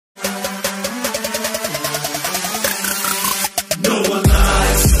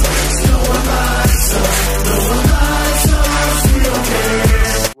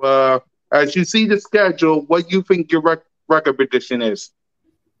As you see the schedule, what you think your record prediction is?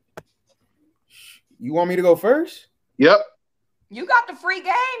 You want me to go first? Yep. You got the free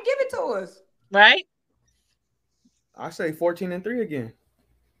game. Give it to us. Right? I say 14-3 again.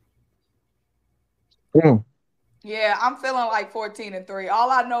 Yeah, I'm feeling like 14-3.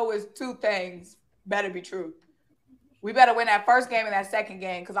 All I know is two things better be true. We better win that first game and that second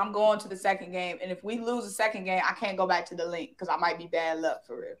game because I'm going to the second game. And if we lose the second game, I can't go back to the link because I might be bad luck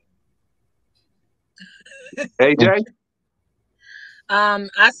for real. AJ?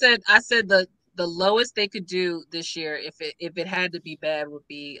 I said the lowest they could do this year, if it had to be bad, would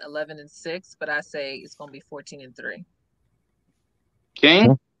be 11-6. But I say it's going to be 14-3.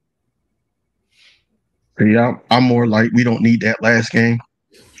 King? Yeah, I'm more like we don't need that last game,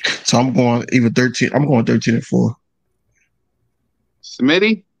 so I'm going even 13. I'm going 13-4.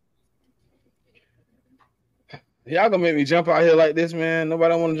 Smitty? Y'all gonna make me jump out here like this, man.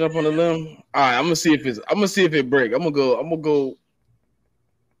 Nobody want to jump on the limb. All right, I'm gonna see if it break. I'm gonna go.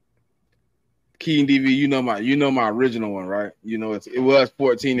 Key and DV, you know my original one, right? You know it was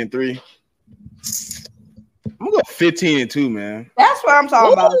 14-3. I'm gonna go 15-2, man. That's what I'm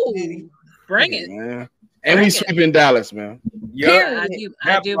talking about. Bring it, man. And we sweeping Dallas, man. Yeah,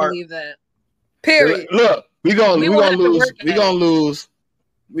 I do believe that. Period. Look, we gonna lose. We gonna lose.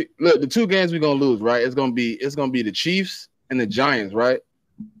 Look, the two games we gonna lose, right? It's gonna be the Chiefs and the Giants, right?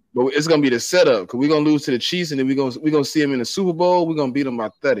 But it's gonna be the setup because we're gonna lose to the Chiefs and then we're gonna see them in the Super Bowl. We're gonna beat them by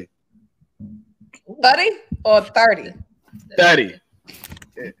 30. 30 or 30? 30.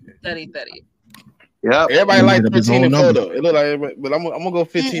 30. Yeah. Everybody like 13-4 though. It look like everybody, but I'm gonna go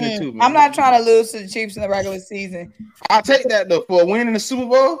 15-2, man. I'm not trying to lose to the Chiefs in the regular season. I'll take that though for a win in the Super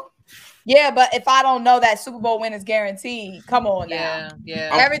Bowl. Yeah, but if I don't know that Super Bowl win is guaranteed, come on now. Yeah.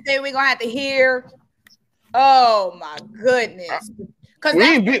 Everything we're gonna have to hear. Oh my goodness. Because we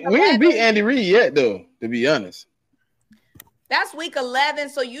ain't beat Andy Reid yet, though, to be honest. That's week 11.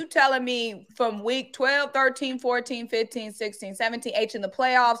 So you telling me from week 12, 13, 14, 15, 16, 17, 18 in the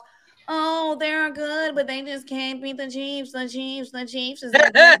playoffs. Oh, they're good, but they just can't beat the Chiefs. The Chiefs. That's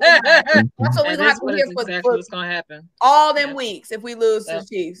what we're gonna have to hear for what's gonna happen. All them weeks if we lose to the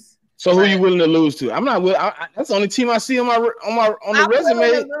Chiefs. So who are you willing to lose to? I'm not. That's the only team I see on the resume. I'm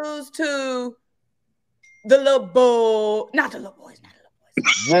willing to lose to the little bull, not the little boys.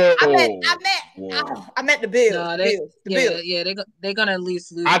 Whoa. I met the Bills. No, Bills. Yeah, they're gonna at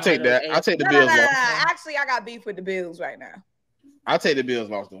least lose. I'll take that. I'll take the Bills. No. Actually, I got beef with the Bills right now. I'll take the Bills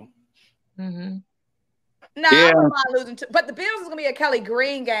loss though. Mm-hmm. No, I'm not losing to, but the Bills is gonna be a Kelly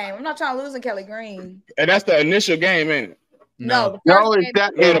Green game. I'm not trying to lose in Kelly Green. And that's the initial game, ain't it? No, it's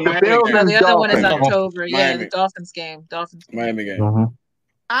that. The other one is October. Miami. Yeah, the Dolphins game. Miami game.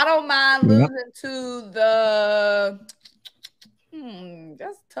 I don't mind losing to the.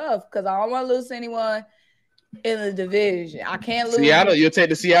 That's tough because I don't want to lose to anyone in the division. I can't lose. Seattle, you'll take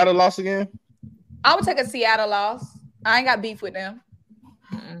the Seattle loss again? I would take a Seattle loss. I ain't got beef with them.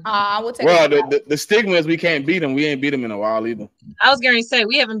 I would take. Well, the stigma is we can't beat them. We ain't beat them in a while either. I was going to say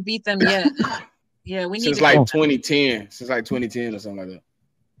we haven't beat them yet. Yeah, we need since like 2010, or something like that.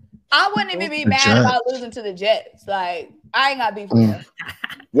 I wouldn't even be mad about losing to the Jets. Like I ain't got beef with them.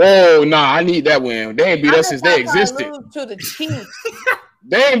 Whoa, nah, I need that win. They ain't beat us since they existed. Lose to the Chiefs.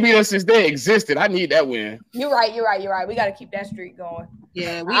 They ain't beat us since they existed. I need that win. You're right. We got to keep that streak going.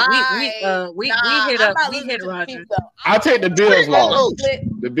 Yeah, we hit Rodgers. I'll take the Bills loss.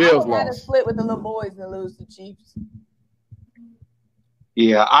 The Bills loss. Split with the little boys and lose to Chiefs.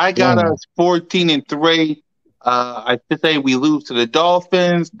 Yeah, I got us 14-3. I should say we lose to the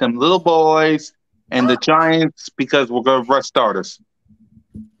Dolphins, them little boys, and the Giants because we're going to rush starters.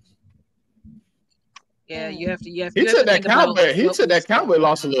 Yeah, you have to. He took that Cowboy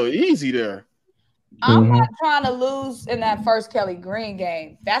loss a little easy there. I'm not trying to lose in that first Kelly Green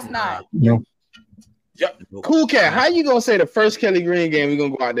game. That's not. No. Yeah. Cool Cat, how you gonna say the first Kelly Green game we're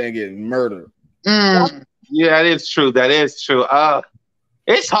gonna go out there and get murdered? Yeah, that is true.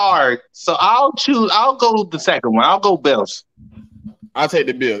 It's hard. So I'll go the second one. I'll go Bills. I'll take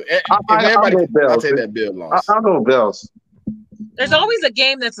the Bills. I'll take that Bill loss. I'll go Bills. There's always a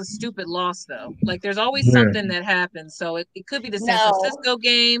game that's a stupid loss, though. Like there's always something that happens. So it could be the San Francisco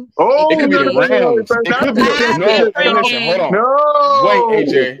game. It could be the Rams. It could be Hold on. No. Wait,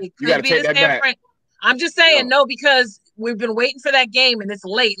 AJ. You gotta take that back. I'm just saying no because we've been waiting for that game and it's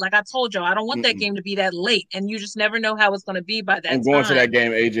late. Like I told y'all, I don't want that game to be that late, and you just never know how it's going to be by that time. I'm going to that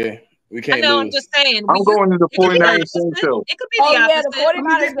game, AJ. We can't lose. I'm just saying. I'm going to the 49ers game too. It could be the opposite. The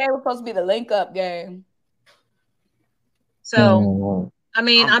 49ers game was supposed to be the link-up game. So I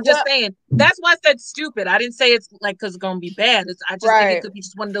mean, I'm just saying. That's why I said stupid. I didn't say it's like because it's gonna be bad. I just think it could be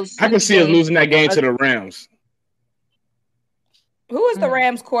just one of those. I can see us losing that game to the Rams. Who is the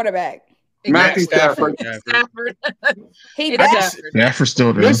Rams quarterback? Matthew Stafford. Stafford's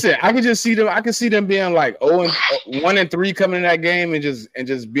still there. Listen, I can just see them. I can see them being like 1-3 coming in that game and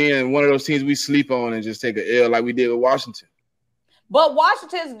just being one of those teams we sleep on and just take an L like we did with Washington. But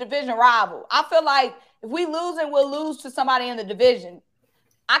Washington's a division rival. I feel like if we lose, we'll lose to somebody in the division.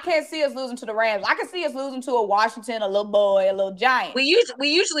 I can't see us losing to the Rams. I can see us losing to a Washington, a little boy, a little Giant. We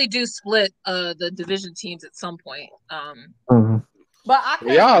usually do split the division teams at some point. But I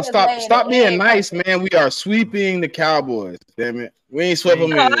y'all stop being nice, man. We are sweeping the Cowboys. Damn it, we ain't swept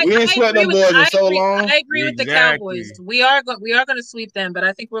them. We ain't swept them boys in so long. I agree with the Cowboys. We are going to sweep them, but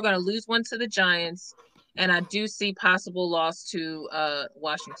I think we're going to lose one to the Giants, and I do see possible loss to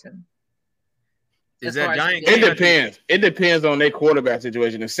Washington. Is that Giant? It depends. It depends on their quarterback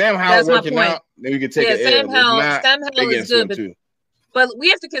situation. If Sam Howell working out, then we can take it. Sam Howell is good, but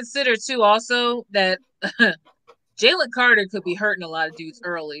we have to consider too also that Jalen Carter could be hurting a lot of dudes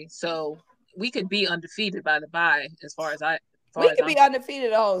early, so we could be undefeated by the bye. We could be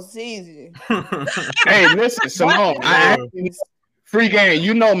undefeated the whole season. Hey, listen, Simone. Free game.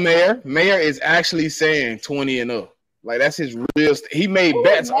 You know, Mayor is actually saying 20-0. Like that's his real. He made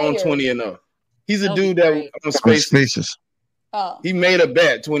bets on 20-0. He's a dude that on Spaces. Oh. He made a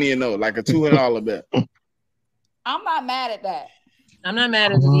bet 20-0, like a $200 bet. I'm not mad at that. I'm not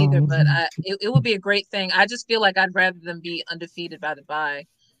mad at it either, but it would be a great thing. I just feel like I'd rather them be undefeated by the bye.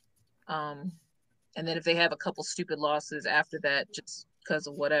 And then if they have a couple stupid losses after that, just because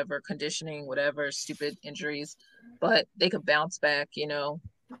of whatever, conditioning, whatever, stupid injuries, but they could bounce back,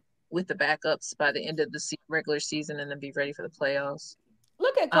 with the backups by the end of the regular season and then be ready for the playoffs.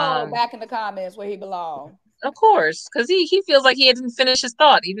 Look at Cole back in the comments where he belongs. Of course, because he feels like he didn't finish his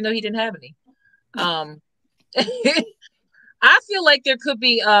thought, even though he didn't have any. I feel like there could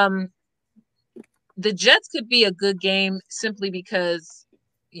be the Jets could be a good game simply because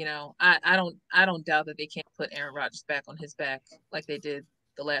I don't doubt that they can't put Aaron Rodgers back on his back like they did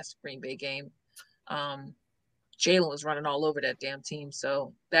the last Green Bay game. Jalen was running all over that damn team,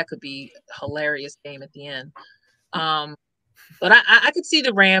 so that could be a hilarious game at the end. But I could see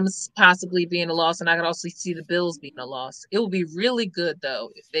the Rams possibly being a loss, and I could also see the Bills being a loss. It would be really good though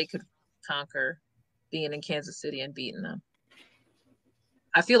if they could conquer being in Kansas City and beating them.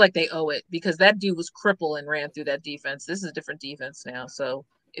 I feel like they owe it because that dude was crippled and ran through that defense. This is a different defense now. So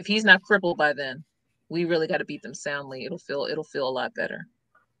if he's not crippled by then, we really got to beat them soundly. It'll feel a lot better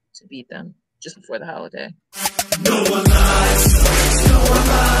to beat them just before the holiday. No one lies, no one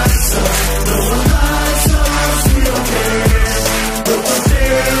lies, no one lies, we don't care. No one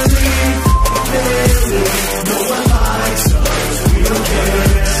cares.